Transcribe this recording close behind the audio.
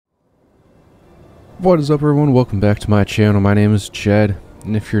What is up, everyone? Welcome back to my channel. My name is Jed,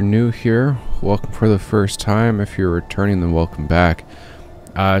 and if you're new here, welcome for the first time. If you're returning, then welcome back.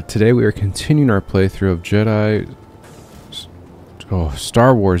 Today we are continuing our playthrough of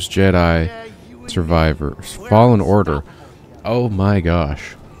Star Wars Jedi Survivors Fallen Order. Oh my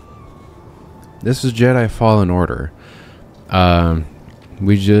gosh, this is Jedi Fallen Order.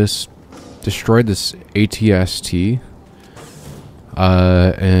 We just destroyed this ATST.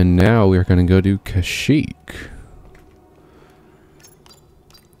 And now we're going to go to Kashyyyk.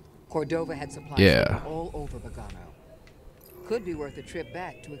 Cordova had supplies all over Bogano. Could be worth a trip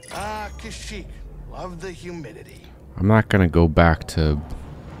back to Kashyyyk. Love the humidity. I'm not going to go back to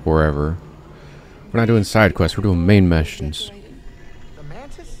wherever. We're not doing side quests, we're doing main missions. The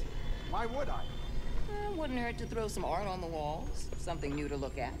mantis? Why would I? Wouldn't hurt to throw some art on the walls. Something new to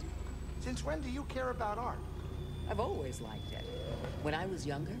look at. Since when do you care about art? I've always liked it. When I was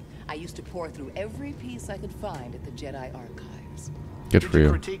younger, I used to pour through every piece I could find at the Jedi archives. Good for you. Did you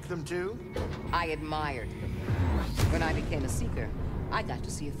critique them too? I admired them. When I became a seeker, I got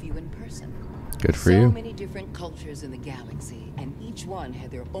to see a few in person. Good for you. So many different cultures in the galaxy, and each one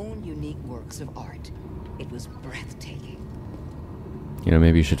had their own unique works of art. It was breathtaking. You know,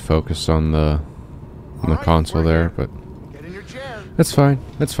 maybe you should focus on the console there, but Get in your chair. that's fine.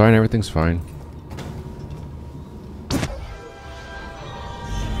 That's fine. Everything's fine.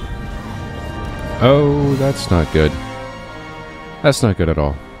 Oh, that's not good. That's not good at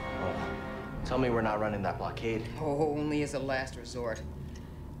all. Tell me we're not running that blockade. Oh, only as a last resort.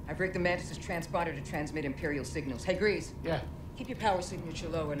 I've rigged the Mantis' transponder to transmit Imperial signals. Hey, Grease. Yeah, Keep your power signature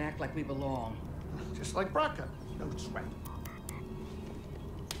low and act like we belong. just like Braca. No sweat.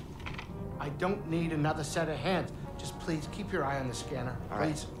 I don't need another set of hands. Just please keep your eye on the scanner. All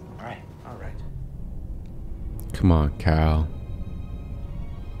right. Please. All right. All right. Come on, Cal.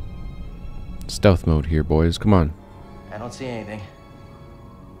 Stealth mode here, boys. Come on. I don't see anything.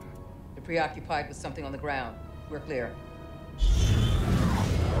 You're preoccupied with something on the ground. We're clear.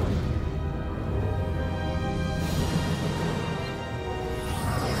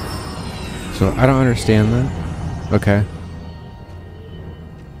 So, I don't understand that. Okay.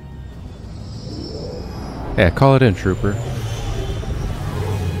 Yeah, call it in, trooper.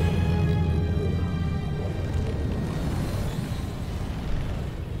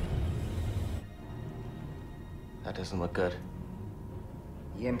 That doesn't look good.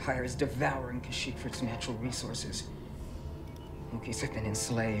 The Empire is devouring Kashyyyk for its natural resources. Wookies have been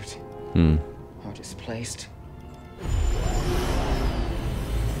enslaved. Or displaced.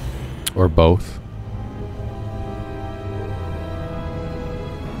 Or both.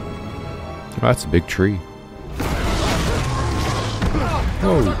 Oh, that's a big tree. That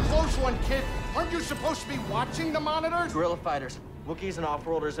was a close one, kid. Aren't you supposed to be watching the monitors? Guerrilla fighters, Wookiees and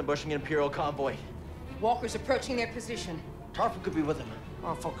off-worlders ambushing an Imperial convoy. Walkers approaching their position. Tarful could be with them.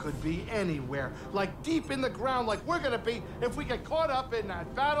 Awful could be anywhere. Like deep in the ground, like we're gonna be if we get caught up in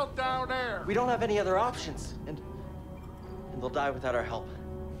that battle down there. We don't have any other options, and they'll die without our help.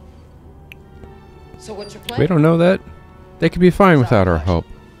 So what's your plan? We don't know that. They could be fine without our help.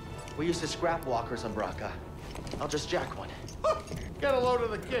 We used to scrap walkers on Braca. I'll just jack one. Get a load of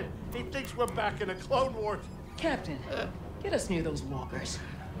the kid. He thinks we're back in the Clone Wars. Captain, get us near those walkers.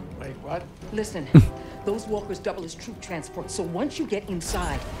 Wait, what? Listen, those walkers double as troop transport, so once you get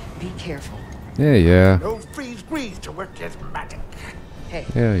inside, be careful. Yeah, yeah. No freeze grease to work his magic. Hey,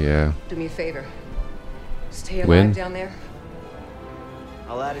 Yeah, yeah. do me a favor. Stay alive Win. down there.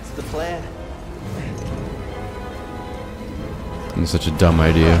 I'll add it to the plan. It's such a dumb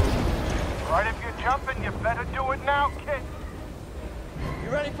idea. Right, if you're jumping, you better do it now, kid. You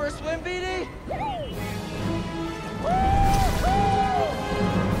ready for a swim, BD?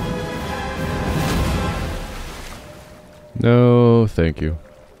 No, thank you.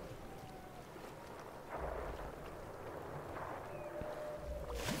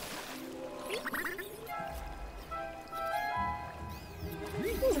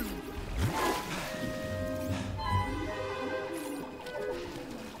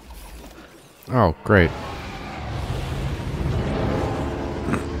 Oh, great.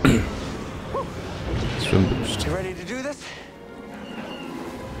 Swim boost. You ready to do this?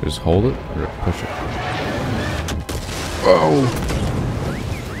 Just hold it or push it. Whoa!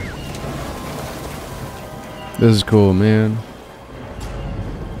 This is cool, man.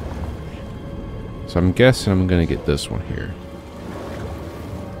 So I'm guessing I'm gonna get this one here.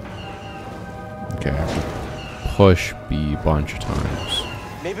 Okay, I have to push B a bunch of times.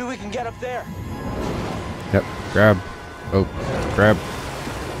 Maybe we can get up there. Yep, grab. Oh, grab.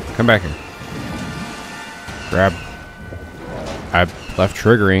 Come back here. Grab. I left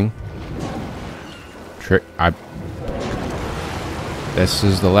triggering. This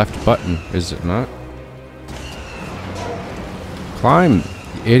is the left button, is it not? Climb,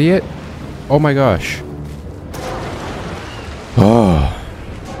 you idiot! Oh my gosh! Oh.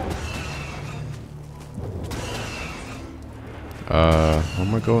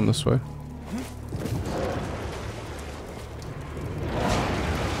 Am I going this way?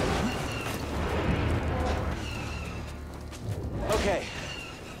 Okay,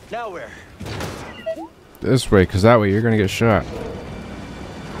 now where? This way, because that way you're gonna get shot.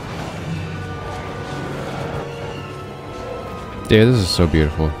 Yeah, this is so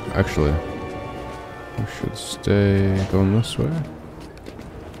beautiful. Actually, we should stay going this way.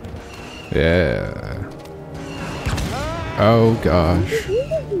 Yeah. Oh gosh.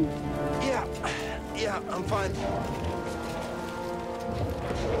 Yeah, I'm fine.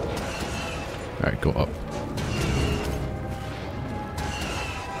 Alright, go up.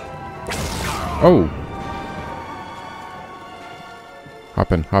 Oh!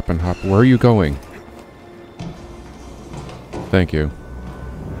 Hop in, hop in, hop. Where are you going? Thank you.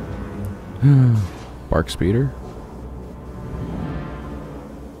 Bark speeder?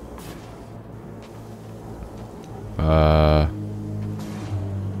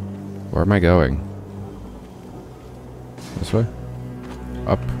 Where am I going? This way?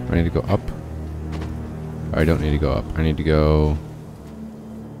 Up? I need to go up? I don't need to go up. I need to go...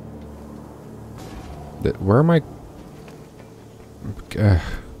 Where am I...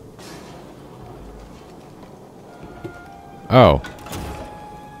 Oh.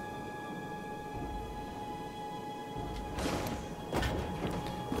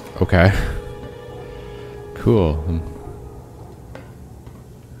 Okay. Cool.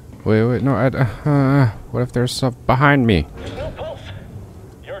 Wait, no, what if there's stuff behind me? There's no pulse.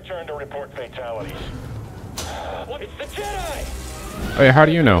 Your turn to report fatalities. It's the Jedi! Oh yeah, how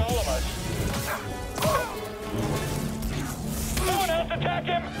do you know? All of us. Someone else attack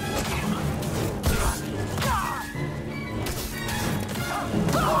him!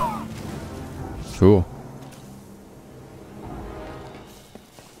 Cool.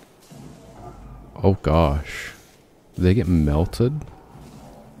 Oh gosh. Did they get melted?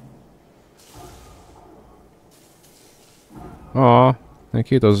 Aw, thank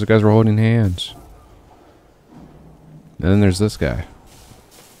you. Those guys were holding hands. And then there's this guy.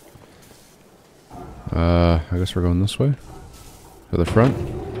 I guess we're going this way. To the front.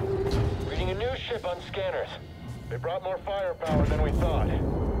 Reading a new ship on scanners. They brought more firepower than we thought.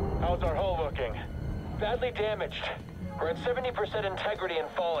 How's our hull looking? Badly damaged. We're at 70% integrity and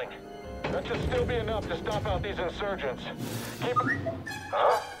falling. That should still be enough to stop out these insurgents. Keep...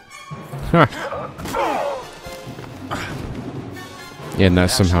 Huh? Yeah, and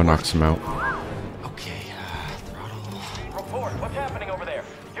that somehow knocks him out. Okay, throttle. Report. What's happening over there?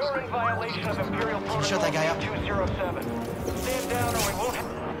 You're in violation of Imperial Protocol Shut that guy up. 207. Stand down or we won't...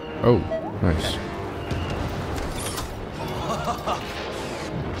 Oh, nice.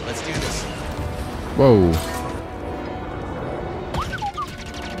 Let's do this. Whoa.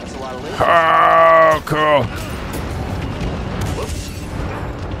 That's a lot of lift. Oh, cool. Whoops.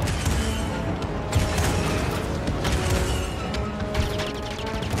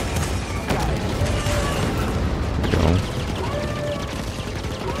 Go.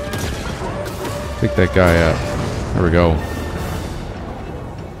 Pick that guy up. There we go.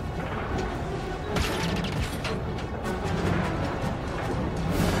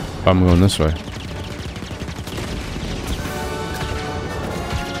 I'm going this way.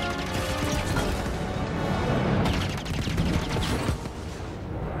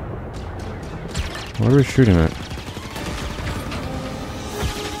 What are we shooting at?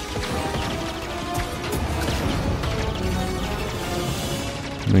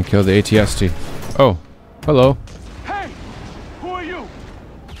 Let me kill the ATST. Oh, hello. Hey! Who are you? I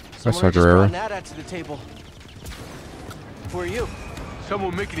saw Someone just Guerrero. brought Nada to the table. Who are you?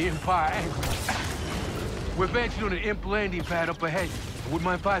 Someone making the Empire angry. We're advancing on an imp landing pad up ahead. Wouldn't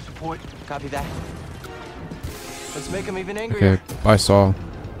mind fire support. Copy that. Let's make him even angrier. Okay, bye, Saul.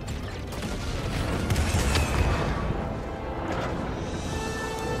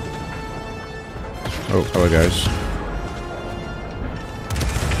 Oh, hello, guys.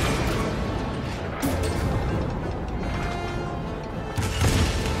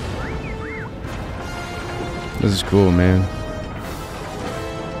 This is cool, man.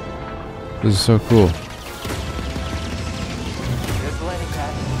 This is so cool. There's the landing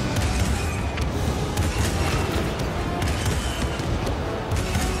pad.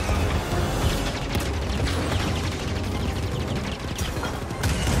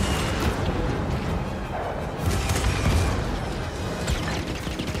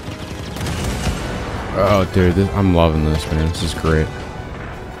 Oh, dude, I'm loving this, man. This is great.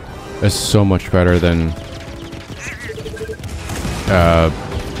 It's so much better than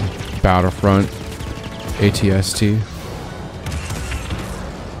Battlefront ATST.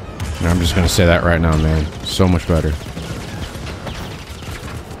 And I'm just gonna say that right now, man. So much better.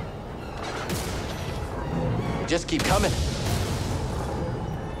 Just keep coming.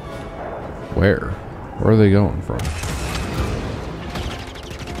 Where? Where are they going from?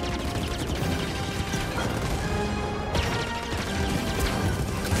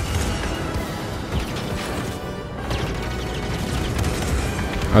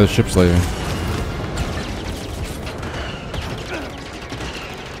 Oh, the ship's leaving.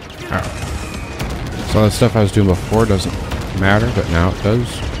 Oh. So all the stuff I was doing before doesn't matter, but now it does.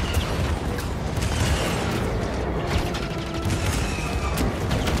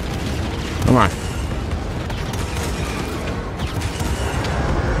 Come on.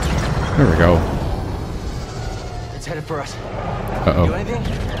 There we go. It's headed for us. Uh-oh. Do anything?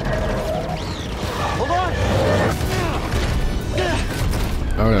 Hold on!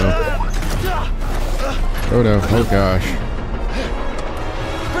 Oh no. Oh no. Oh gosh.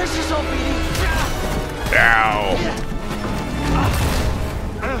 Brace yourself, BD! Ow!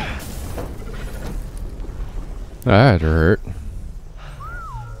 That hurt.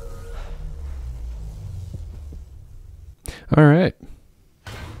 All right.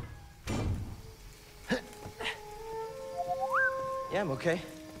 Yeah, I'm okay.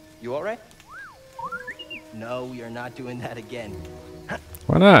 You all right? No, you're not doing that again.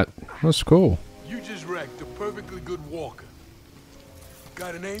 Why not? That's cool. You just wrecked a perfectly good walker.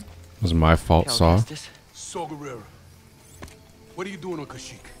 Got a name? It was my fault, Saw. Justice? Saw Gerrera. What are you doing on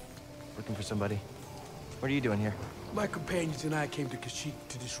Kashyyyk? Looking for somebody. What are you doing here? My companions and I came to Kashyyyk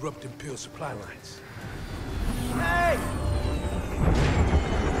to disrupt Imperial supply lines. Hey!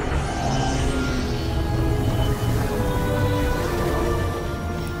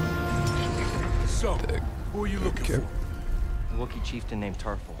 So, who are you looking for? A Wookiee chieftain named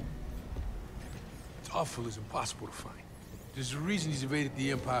Tarful. Tarful is impossible to find. There's a reason he's evaded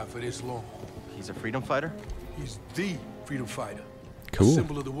the Empire for this long. He's a freedom fighter? He's the freedom fighter. Cool. A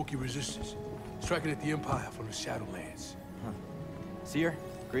symbol of the Wookiee resistance. Striking at the Empire from the Shadowlands. Seer?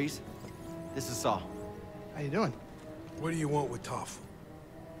 Grease? This is Saw. How you doing? What do you want with Tarful?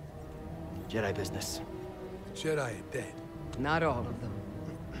 Jedi business. Jedi are dead. Not all of them.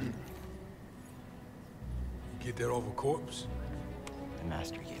 Get that off a corpse? The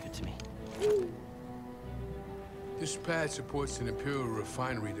Master gave it to me. This pad supports an Imperial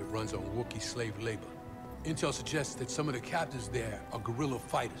refinery that runs on Wookiee slave labor. Intel suggests that some of the captives there are guerrilla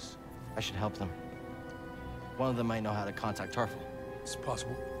fighters. I should help them. One of them might know how to contact Tarful. It's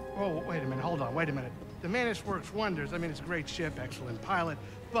possible. Oh, wait a minute, hold on, wait a minute. The Mantis works wonders. I mean, it's a great ship, excellent pilot,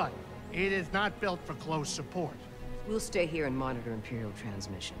 but it is not built for close support. We'll stay here and monitor Imperial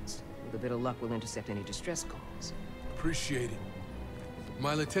transmissions. With a bit of luck, we'll intercept any distress calls. Appreciate it.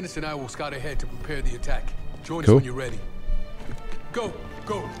 My lieutenants and I will scout ahead to prepare the attack. Join Cool. us when you're ready. Go,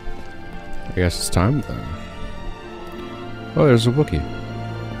 go. I guess it's time then. Oh, there's a Wookiee.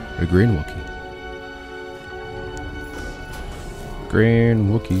 A green Wookiee. Green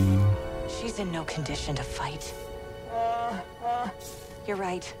Wookiee. She's in no condition to fight. You're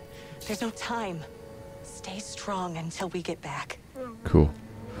right. There's no time. Stay strong until we get back. Cool.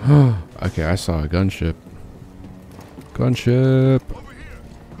 Okay, I saw a gunship. Gunship. Over here.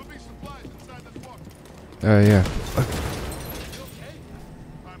 Could be supplies inside this walker. Yeah. You okay?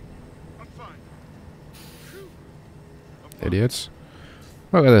 I'm fine. Idiots.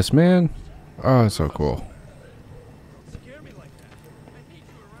 Look at this, man. Oh, it's so cool.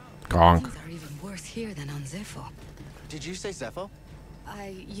 Gonk. Things are even worse here than on Zepho. Did you say Zepho?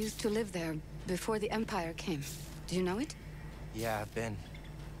 I used to live there before the Empire came. Do you know it? Yeah, I've been.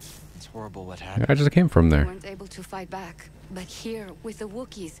 It's horrible what Yeah, happened. I just came from We there. weren't able to fight back. But here, with the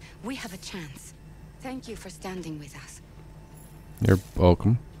Wookiees, we have a chance. Thank you for standing with us. You're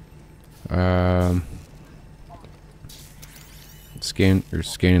welcome. You're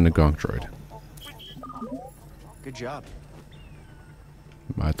scanning the gonk droid. Good job.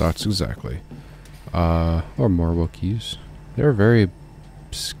 My thoughts exactly. Or more Wookiees. They're very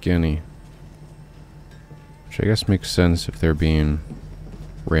skinny. Which I guess makes sense if they're being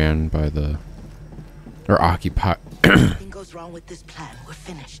ran by the... or occupied... Nothing goes wrong with this plan. We're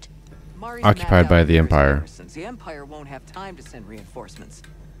finished. Mari's occupied mapped by out the numerous Empire. garrisons. The Empire won't have time to send reinforcements.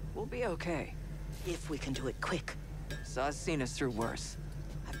 We'll be okay. If we can do it quick. Saw's seen us through worse.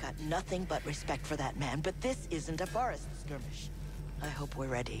 I've got nothing but respect for that man, but this isn't a forest skirmish. I hope we're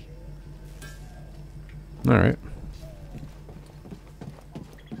ready. Alright.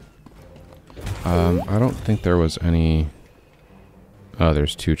 I don't think there was any... Oh,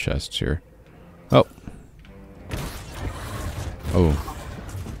 there's 2 chests here. Oh. Oh.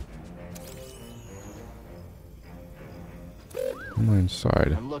 Am I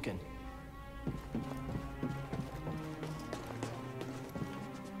inside? I'm looking.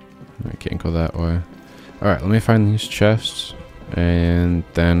 I can't go that way. Alright, let me find these chests, and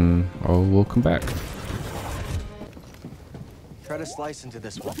then we'll come back. Try to slice into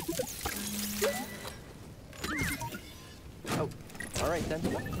this one. Oh, alright then.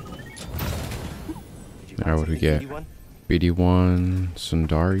 Alright, what do we get? BD1,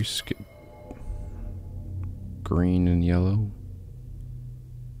 Sundari skip. Green and yellow.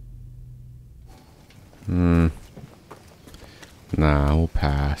 Nah, we'll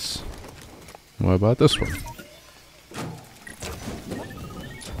pass. What about this one?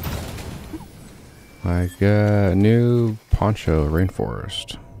 Like a new poncho,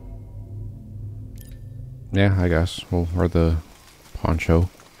 rainforest. Yeah, I guess we'll wear the poncho.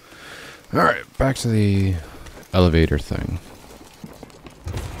 Alright, back to the elevator thing.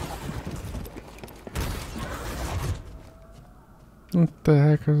 What the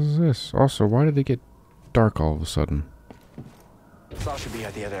heck is this? Also, why did it get dark all of a sudden? Saw should be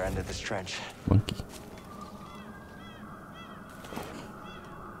at the other end of this trench. Monkey.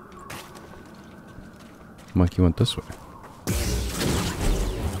 Monkey went this way.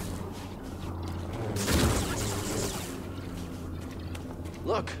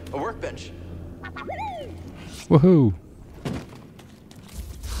 Look, a workbench. Woohoo!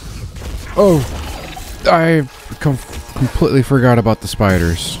 Oh! I completely forgot about the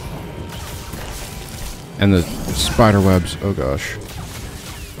spiders. And the spider webs. Oh gosh.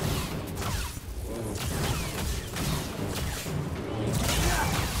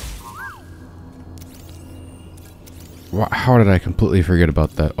 How did I completely forget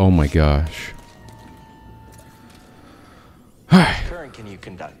about that? Oh my gosh. Current can you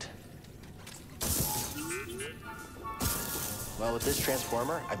conduct? Well, with this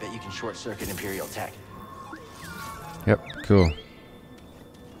transformer, I bet you can short-circuit Imperial tech. Yep, cool.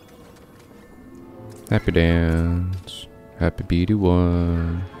 Happy dance. Happy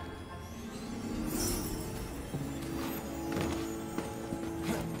BD1.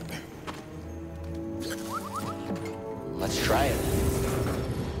 Let's try it.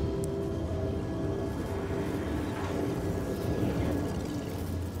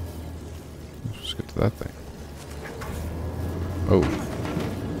 Let's just get to that thing. Oh.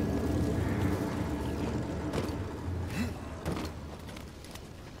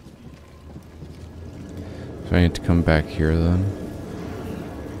 So I need to come back here then.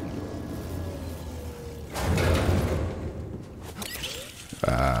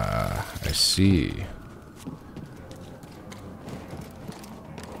 I see.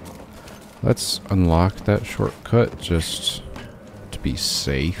 Let's unlock that shortcut just to be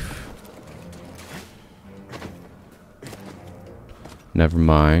safe. Never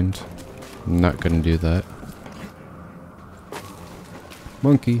mind. I'm not gonna do that.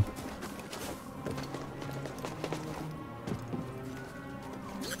 Monkey.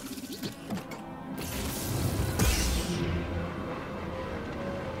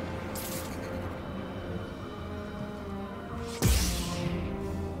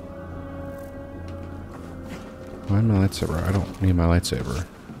 Why my lightsaber? I don't need my lightsaber.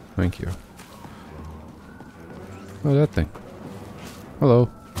 Thank you. Oh, that thing. Hello.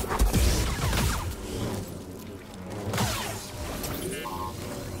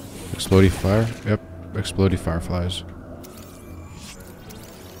 Explodey fire? Yep, explodey fireflies.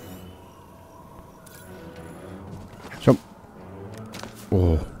 Jump.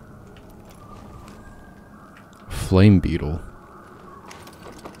 Oh. Flame beetle.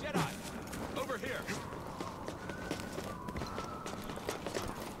 Jedi, over here.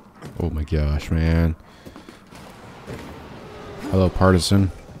 Oh my gosh, man. Hello,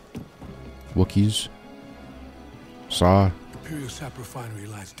 partisan. Wookies. Saw. Imperial sap refinery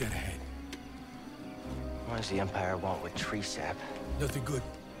lies dead ahead. What does the Empire want with tree sap? Nothing good.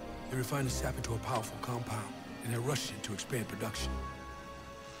 They refine the sap into a powerful compound, and they're rushing to expand production.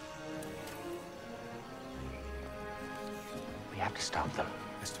 We have to stop them.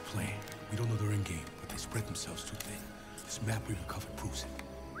 That's the plan. We don't know their end game, but they spread themselves too thin. This map we recovered proves it.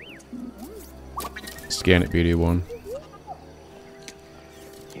 Scan it, BD1.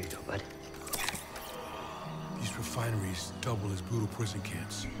 Here you go, bud. These refineries double as brutal prison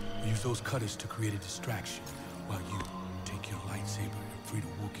camps. We use those cutters to create a distraction, while you take your lightsaber and free the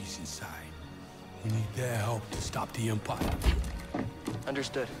Wookiees inside. We need their help to stop the Empire.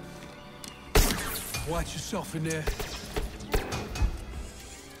 Understood. Watch yourself in there.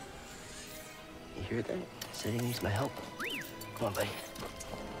 hear that? Said he needs my help. Come on, buddy.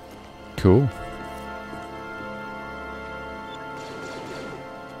 Cool.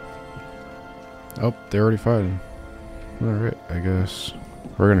 Oh, they're already fighting. Alright, I guess.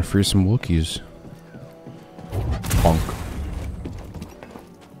 We're gonna free some Wookiees. Bonk.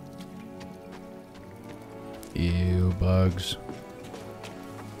 Ew, bugs.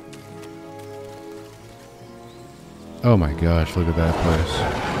 Oh my gosh, look at that place.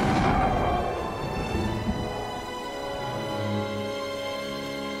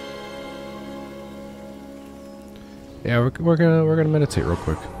 Yeah, we're gonna meditate real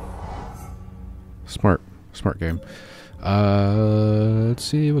quick. Smart game. Let's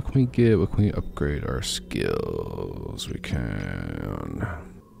see, what can we get? What can we upgrade our skills? We can.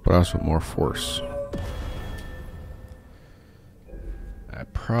 But I also want more force. I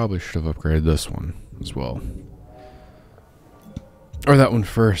probably should have upgraded this one as well. Or that one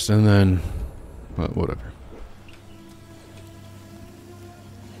first, and then... well, whatever.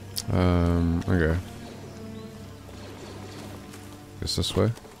 Okay. Guess this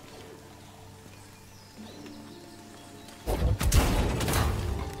way?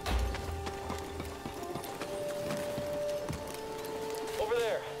 Over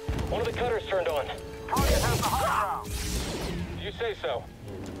there. One of the cutters turned on. You say so.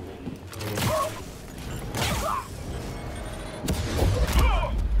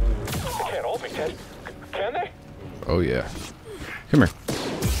 They can't all be dead. Can they? Oh yeah. Come here.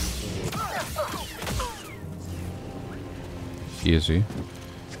 Easy.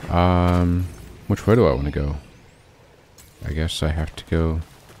 Which way do I want to go? I guess I have to go...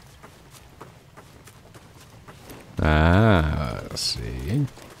 let's see.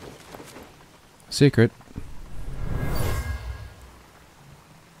 Secret.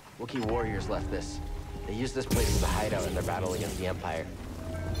 Wookiee warriors left this. They used this place as a hideout in their battle against the Empire.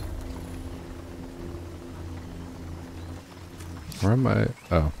 Where am I?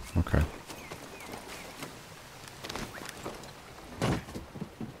 Oh, okay.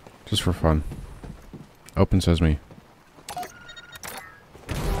 Just for fun. Open sesame.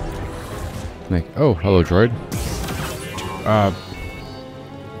 Like, oh, hello, droid. I'll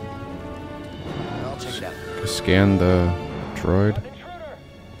check it out. Scan the droid. Intruder!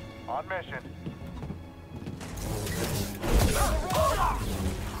 On mission.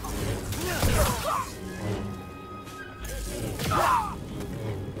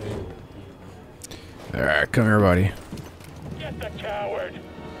 Alright, come here, buddy. Get the coward!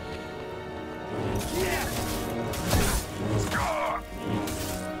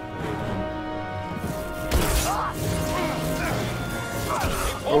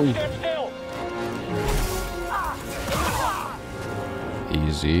 Oh. Stand still!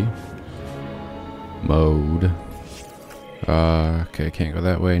 Easy. Mode. Okay, can't go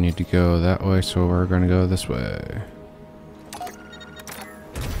that way. I need to go that way, so we're gonna go this way.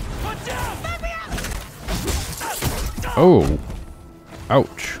 Oh!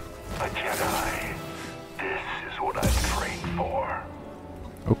 Ouch. A Jedi. This is what I've trained for.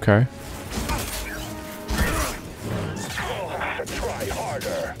 Okay. You'll have to try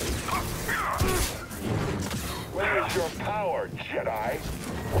harder. Where is your power, Jedi?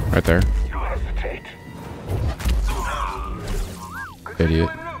 Right there. You hesitate. Idiot.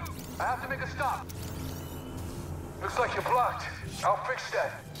 I have to make a stop. Looks like you're blocked. I'll fix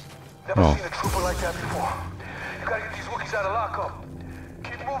that. Never Oh. seen a trooper like that before. You gotta get these Wookiees out of lockup.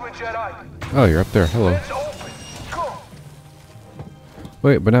 Keep moving, Jedi. Oh, you're up there. Hello. Let's open. Go.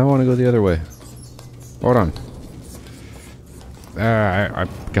 Wait, but now I want to go the other way. Hold on. I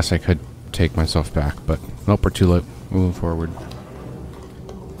guess I could take myself back, but nope, we're too late. Moving forward.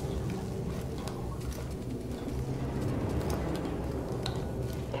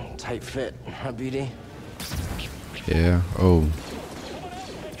 Tight fit, huh, BD? Yeah. Oh.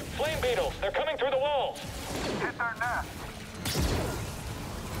 Flame beetles! They're coming through the walls! Hit their nest.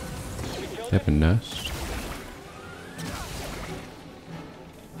 They have a nest.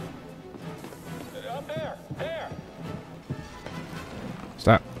 Up there! There!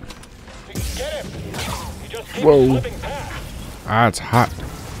 Stop. Get him! He just keeps Whoa. slipping past! Ah, it's hot.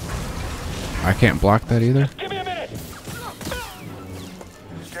 I can't block that either. Give me a minute!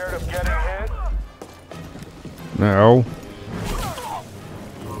 Scared of getting hit? No.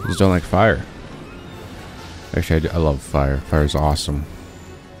 Just don't like fire. Actually, I love fire. Fire's awesome.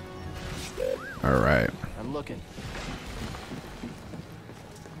 Alright. I'm looking.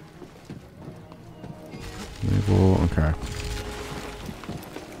 Okay.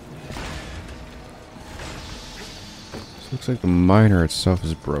 This looks like the miner itself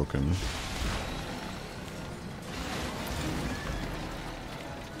is broken.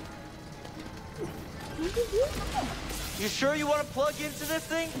 You sure you want to plug into this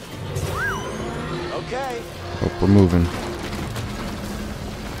thing? Okay. Oh, we're moving.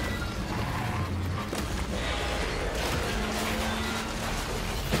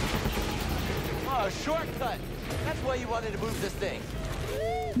 Oh, shortcut. That's why you wanted to move this thing.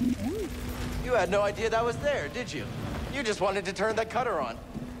 You had no idea that was there, did you? You just wanted to turn that cutter on.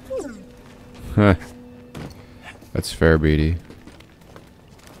 Huh. That's fair, BD.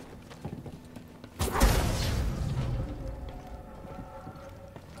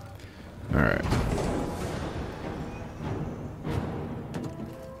 Alright.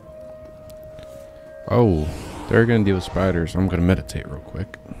 Oh, they're gonna deal with spiders. I'm gonna meditate real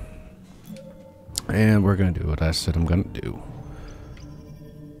quick. And we're gonna do what I said I'm gonna do.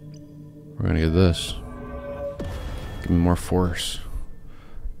 We're gonna get this. Give me more force.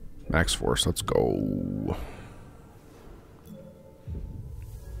 Max force, let's go.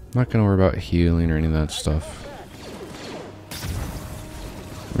 I'm not gonna worry about healing or any of that stuff.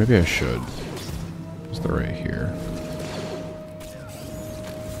 Maybe I should. It's the right here.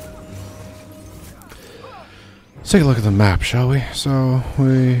 Let's take a look at the map, shall we? So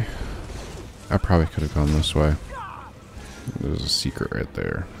I probably could have gone this way. There's a secret right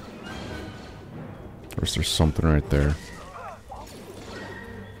there. Or is there something right there?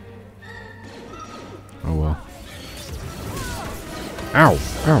 Oh well. Ow!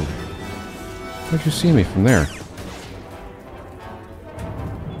 Ow! How'd you see me from there?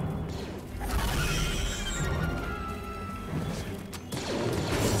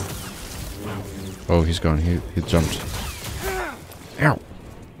 Oh, he's gone. He jumped. Ow!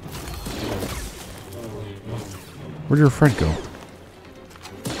 Where'd your friend go?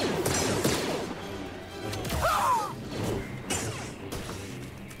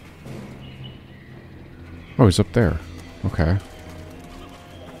 Oh, he's up there. Okay.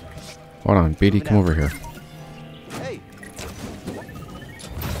 Hold on, Beatty, come over here. Hey.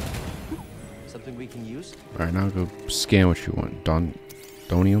 Something we can use? Alright, now go scan what you want.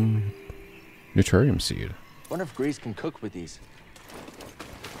 Donium? Neutrarium seed. Wonder if Grease can cook with these.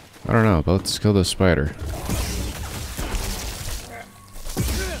 I don't know, but let's kill this spider.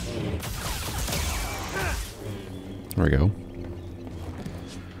 There we go.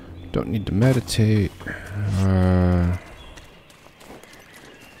 Don't need to meditate.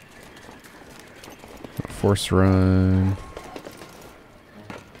 Force run.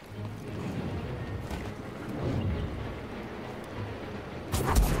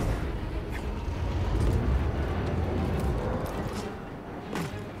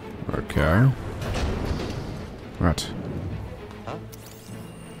 Okay. What? Huh?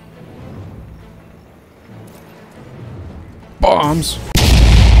 Bombs!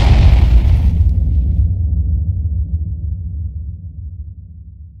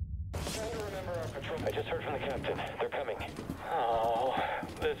 I just heard from the captain. They're coming. Oh,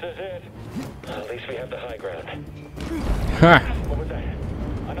 this is it. At least we have the high ground. Ha! What was that?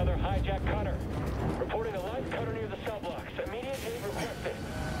 Another hijacked cutter. Reporting a live cutter near the cell blocks. Immediate aid requested.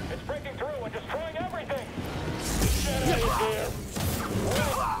 It's breaking through and destroying everything. Jedi is here.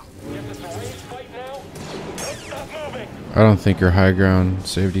 Guess it's a race fight now. Don't stop moving. I don't think your high ground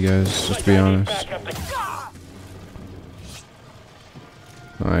saved you guys, just to be honest.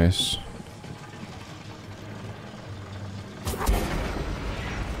 Nice.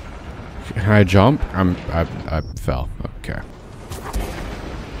 Can I jump? I fell. Okay.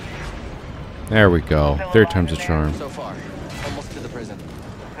 There we go. Third time's a charm. So far, almost to the prison.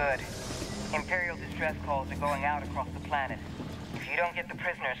 Good. Imperial distress calls are going out across the planet. If you don't get the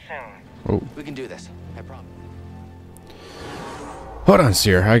prisoners soon... Oh. We can do this. I promise. Hold on,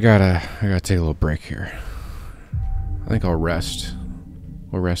 Seer. I gotta take a little break here. I think I'll rest.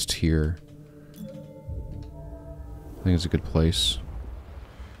 We'll rest here. I think it's a good place.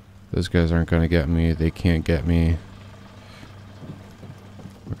 Those guys aren't gonna get me. They can't get me.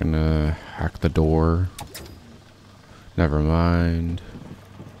 We're gonna hack the door. Never mind.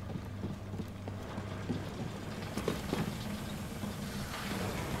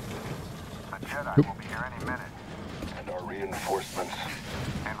 The Jedi will be here any minute. And our reinforcements.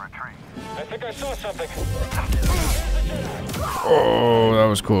 And retreat. I think I saw something. Oh, that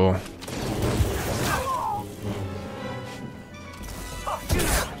was cool.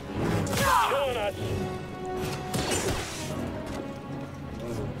 Killing us.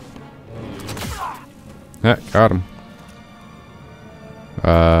 Got him.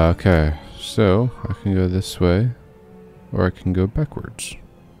 Okay, so I can go this way, or I can go backwards.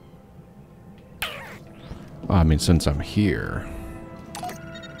 Well, I mean, since I'm here,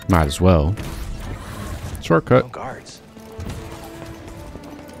 might as well. Shortcut. No guards.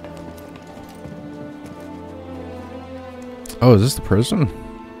 Oh, is this the prison?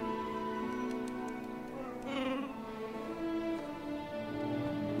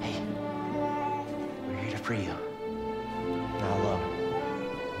 Hey, we're here to free you. Not alone.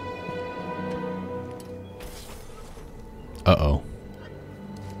 Uh-oh.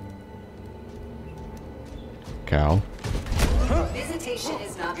 Cal. Visitation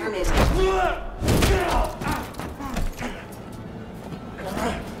is not permitted.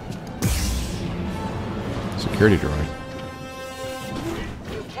 Security droid.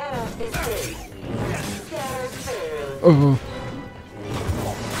 You cannot escape. Scanner failed. Oh.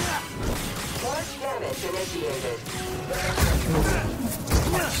 Large damage initiated.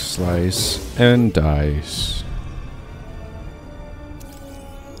 Slice and dice.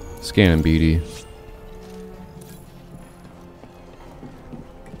 Scan and BD.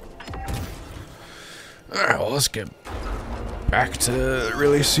 Alright, well, let's get back to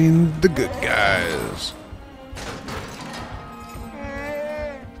really seeing the good guys.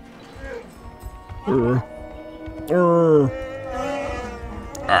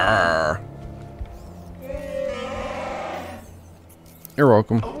 You're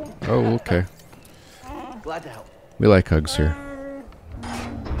welcome. Oh, okay. Glad to help. We like hugs here.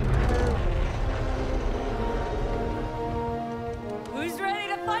 Who's ready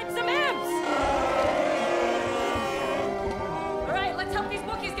to fight some imps? All right, let's help these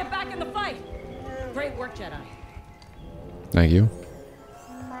Wookiees get back in the fight. Great work, Jedi. Thank you.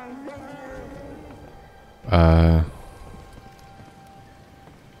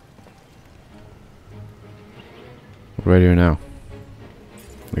 What do I do now?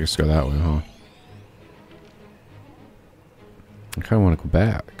 I guess go that way, huh? I kind of want to go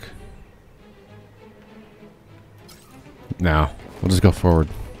back. No, we'll just go forward.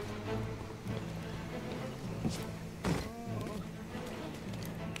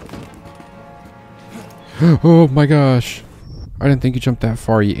 Oh my gosh. I didn't think you jumped that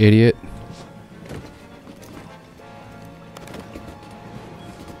far, you idiot.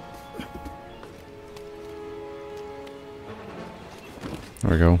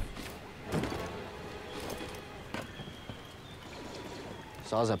 There we go.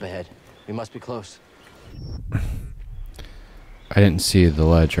 Saw's up ahead. We must be close. I didn't see the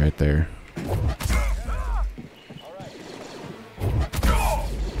ledge right there.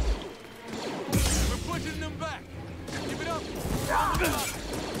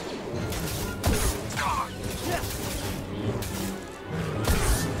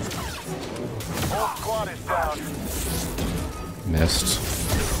 Missed.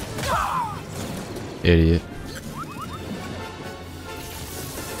 Idiot.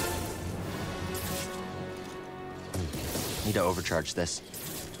 Need to overcharge this.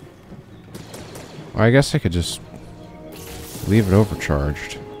 Well, I guess I could just leave it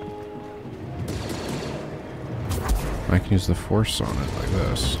overcharged. I can use the force on it like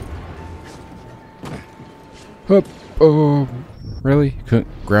this. Hup. Oh, really? You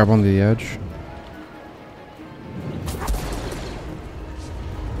couldn't grab onto the edge?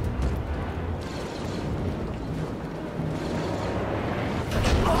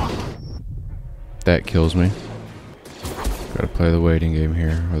 That kills me. Gotta play the waiting game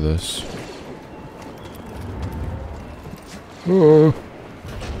here, or this. Oh.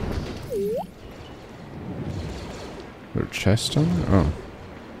 There's a chest on there? Oh.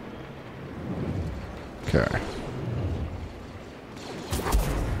 Okay.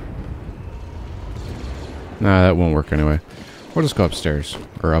 Nah, that won't work anyway. We'll just go upstairs.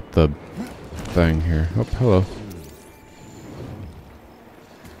 Or up the thing here. Oh, hello.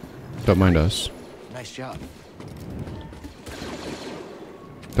 Don't mind us. Nice job.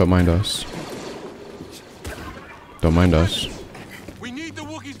 Don't mind us. Don't mind us. We need the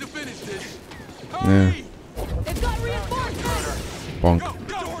Wookiees to finish this. Yeah. They've got reinforcements! Bonk. Go,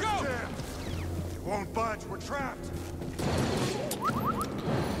 go, go! You won't budge. We're trapped.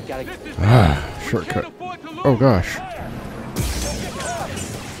 Ah, shortcut. Oh gosh.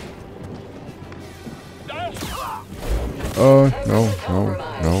 No, no,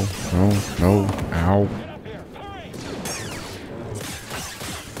 no, no, no. Ow.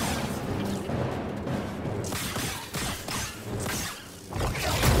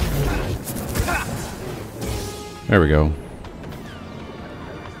 There we go.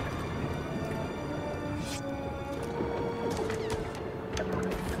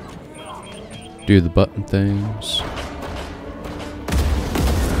 Do the button things.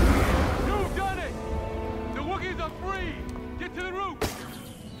 You've done it! The Wookiees are free! Get to the roof!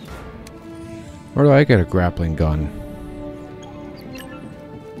 Where do I get a grappling gun?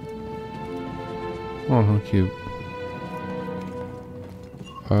 Oh, how cute.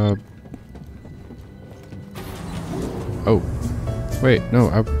 Oh. Wait, no,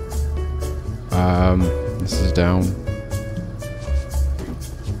 this is down.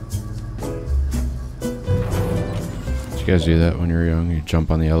 Did you guys do that when you were young? You jump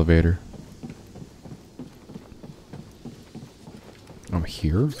on the elevator? I'm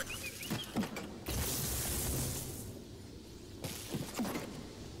here?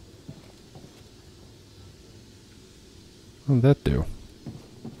 What did that do?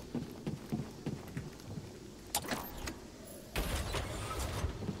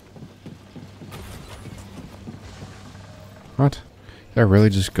 What? Did I really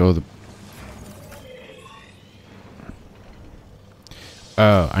just go the...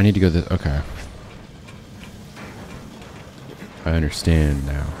 Oh, I need to go the... Okay. I understand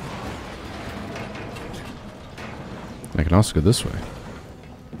now. I can also go this way.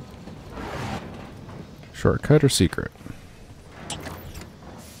 Shortcut or secret?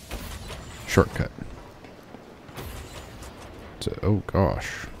 Shortcut. Oh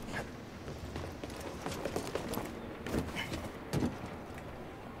gosh.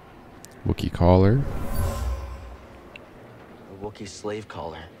 Wookiee collar. A Wookiee slave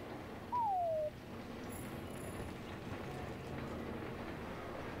collar.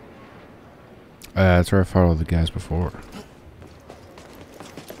 That's where I fought all the guys before.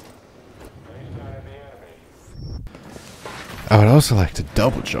 I would also like to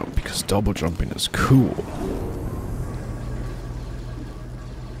double jump because double jumping is cool.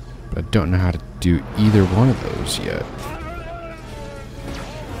 But I don't know how to do either one of those yet.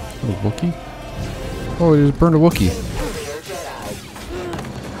 Oh, Wookiee? Oh, he just burned a Wookiee.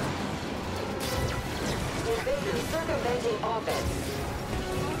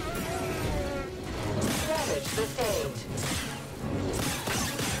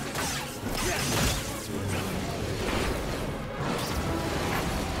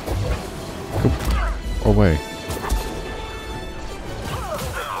 Away.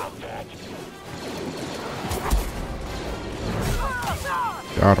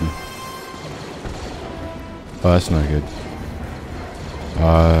 Got him. Oh, that's not good.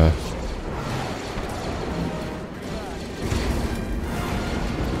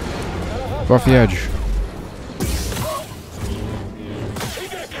 Go off the edge.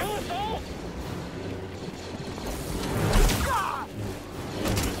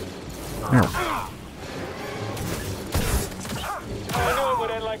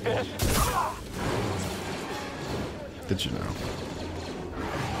 Did you know?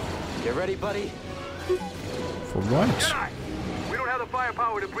 Get ready, buddy. For what? Jedi, we don't have the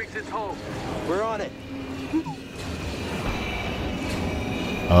firepower to breach its hull. We're on it.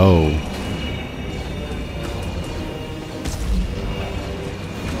 Oh.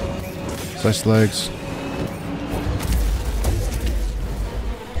 Slice legs.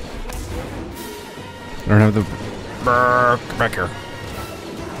 I don't have the... Come back here.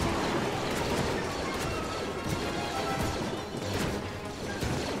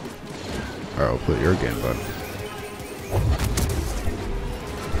 I'll put your game, bud.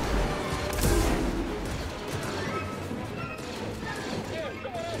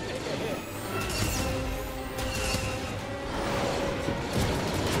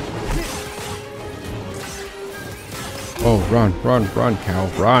 Oh, run, run, run, cow,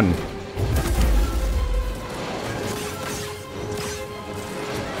 run!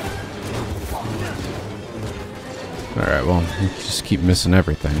 Alright, well, you just keep missing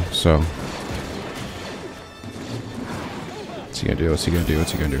everything, so... What's he gonna do? What's he gonna do?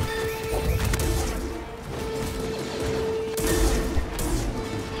 What's he gonna do?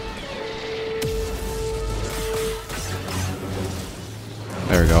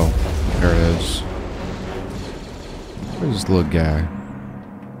 There we go. There it is. Where's this little guy?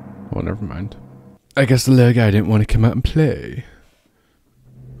 Oh, never mind. I guess the little guy didn't want to come out and play.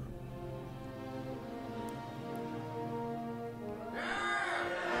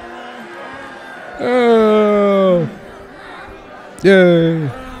 Oh! Yay!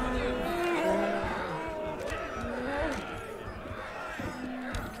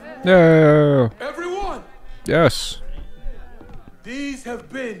 No! Everyone! Yes. These have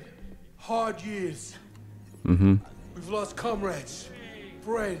been hard years. Mm-hmm. We've lost comrades,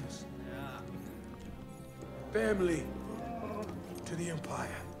 friends, family to the Empire.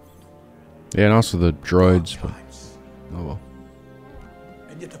 Yeah, and also the droids. But, oh well.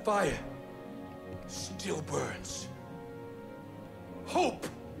 And yet the fire still burns. Hope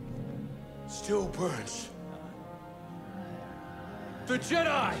still burns. The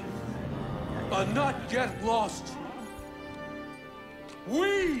Jedi are not yet lost.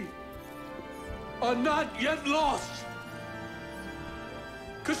 We are not yet lost.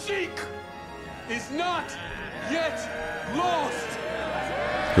 Kashyyyk is not yet lost.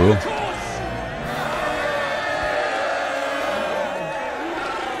 Cool.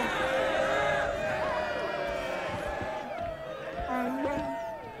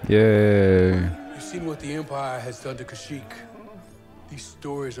 Yay. You've seen what the Empire has done to Kashyyyk. These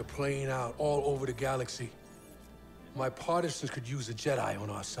stories are playing out all over the galaxy. My partisans could use a Jedi on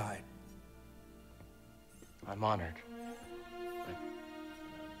our side. I'm honored. But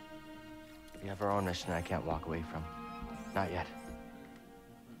we have our own mission I can't walk away from. Not yet.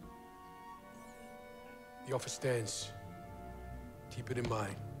 The offer stands. Keep it in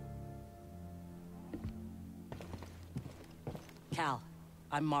mind. Cal,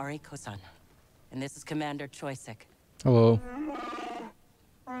 I'm Mari Kosan, and this is Commander Pt.6. Hello.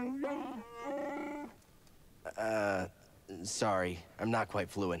 Sorry. I'm not quite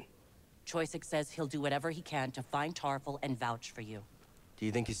fluent. Pt.6 says he'll do whatever he can to find Tarful and vouch for you. Do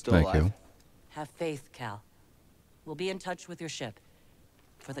you think he's still Thank alive? you. Have faith, Cal. We'll be in touch with your ship.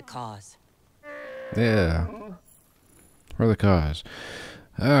 For the cause. Yeah. For the cause.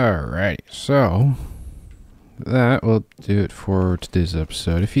 Alrighty, so that will do it for today's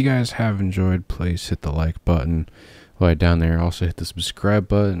episode. If you guys have enjoyed, please hit the like button right down there. Also hit the subscribe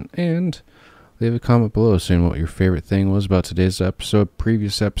button and leave a comment below saying what your favorite thing was about today's episode,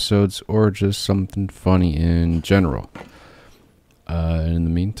 previous episodes, or just something funny in general. In the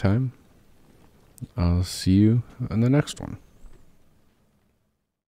meantime, I'll see you in the next one.